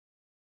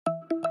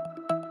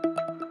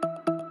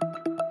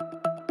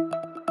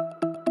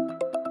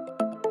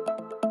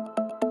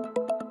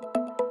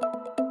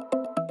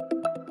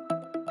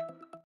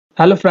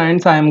Hello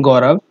friends, I am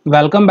Gaurav.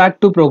 Welcome back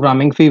to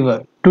Programming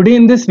Fever. Today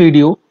in this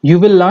video, you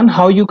will learn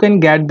how you can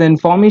get the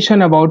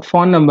information about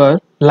phone number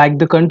like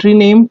the country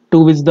name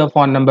to which the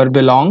phone number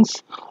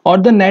belongs or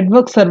the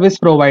network service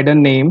provider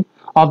name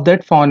of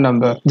that phone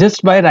number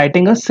just by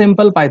writing a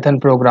simple Python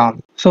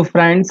program. So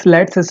friends,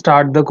 let's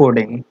start the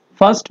coding.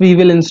 First, we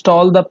will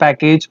install the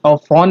package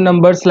of phone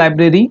numbers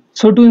library.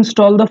 So to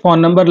install the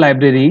phone number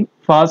library,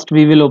 first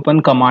we will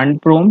open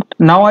command prompt.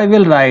 Now I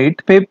will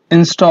write pip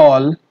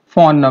install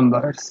phone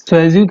numbers. So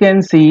as you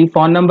can see,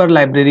 phone number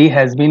library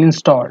has been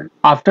installed.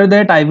 After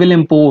that, I will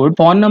import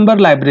phone number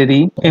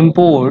library,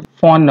 import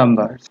phone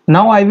numbers.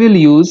 Now I will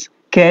use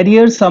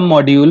carrier sum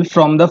module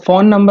from the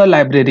phone number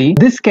library.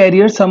 This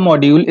carrier sum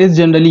module is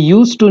generally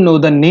used to know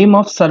the name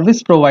of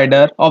service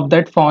provider of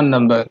that phone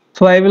number.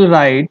 So I will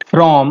write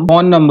from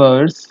phone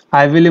numbers,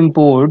 I will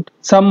import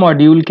sum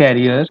module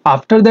carrier.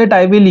 After that,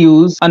 I will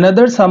use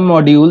another sum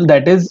module,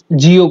 that is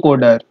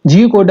geocoder.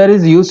 Geocoder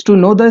is used to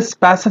know the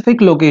specific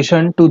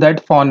location to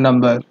that phone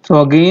number.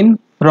 So again,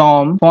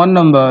 from phone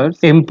numbers,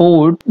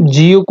 import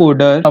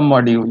geocoder sum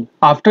module.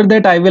 After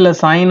that, I will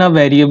assign a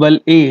variable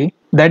a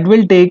that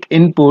will take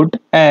input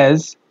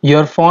as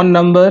your phone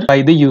number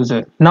by the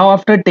user. Now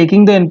after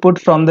taking the input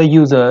from the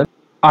user,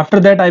 after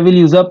that I will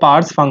use a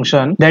parse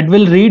function that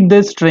will read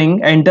the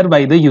string entered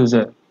by the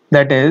user.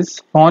 That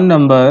is phone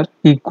number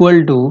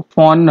equal to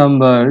phone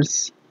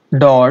numbers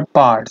dot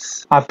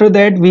parse. After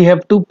that we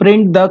have to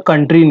print the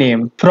country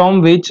name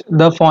from which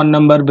the phone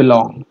number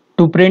belong.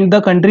 To print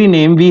the country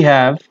name we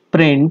have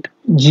print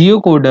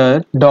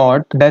geocoder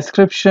dot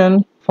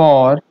description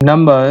for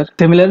number.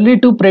 Similarly,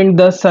 to print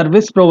the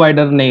service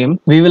provider name,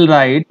 we will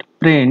write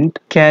print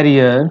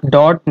carrier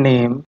dot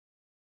name.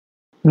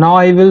 Now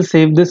I will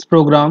save this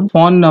program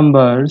phone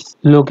numbers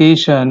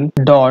location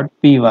dot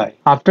py.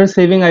 After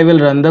saving, I will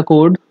run the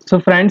code. So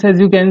friends, as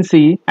you can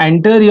see,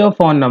 enter your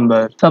phone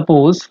number.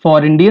 Suppose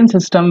for Indian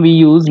system we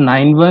use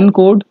 91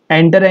 code.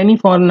 Enter any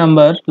phone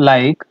number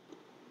like.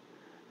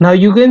 Now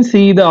you can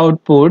see the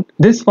output.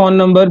 This phone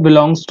number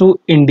belongs to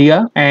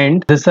India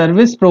and the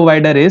service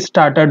provider is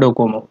Tata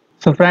Docomo.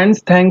 So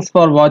friends, thanks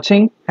for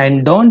watching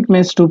and don't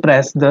miss to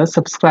press the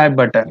subscribe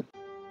button.